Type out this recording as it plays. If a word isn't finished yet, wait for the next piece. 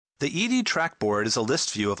The ED trackboard is a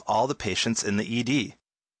list view of all the patients in the ED.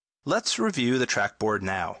 Let's review the trackboard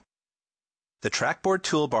now. The trackboard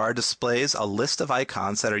toolbar displays a list of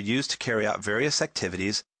icons that are used to carry out various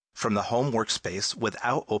activities from the home workspace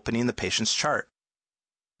without opening the patient's chart.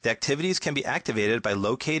 The activities can be activated by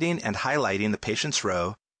locating and highlighting the patient's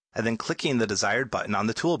row and then clicking the desired button on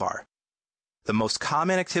the toolbar. The most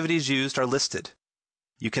common activities used are listed.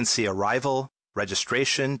 You can see arrival,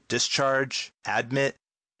 registration, discharge, admit,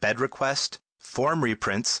 bed request, form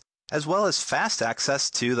reprints, as well as fast access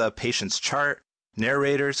to the patient's chart,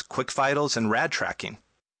 narrators, quick vitals, and rad tracking.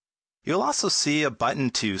 You'll also see a button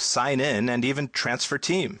to sign in and even transfer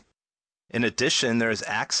team. In addition, there is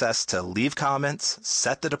access to leave comments,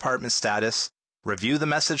 set the department status, review the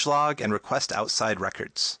message log, and request outside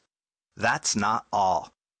records. That's not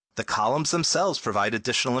all. The columns themselves provide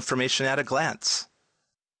additional information at a glance.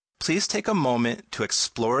 Please take a moment to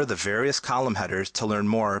explore the various column headers to learn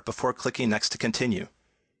more before clicking Next to continue.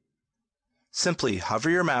 Simply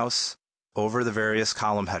hover your mouse over the various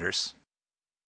column headers.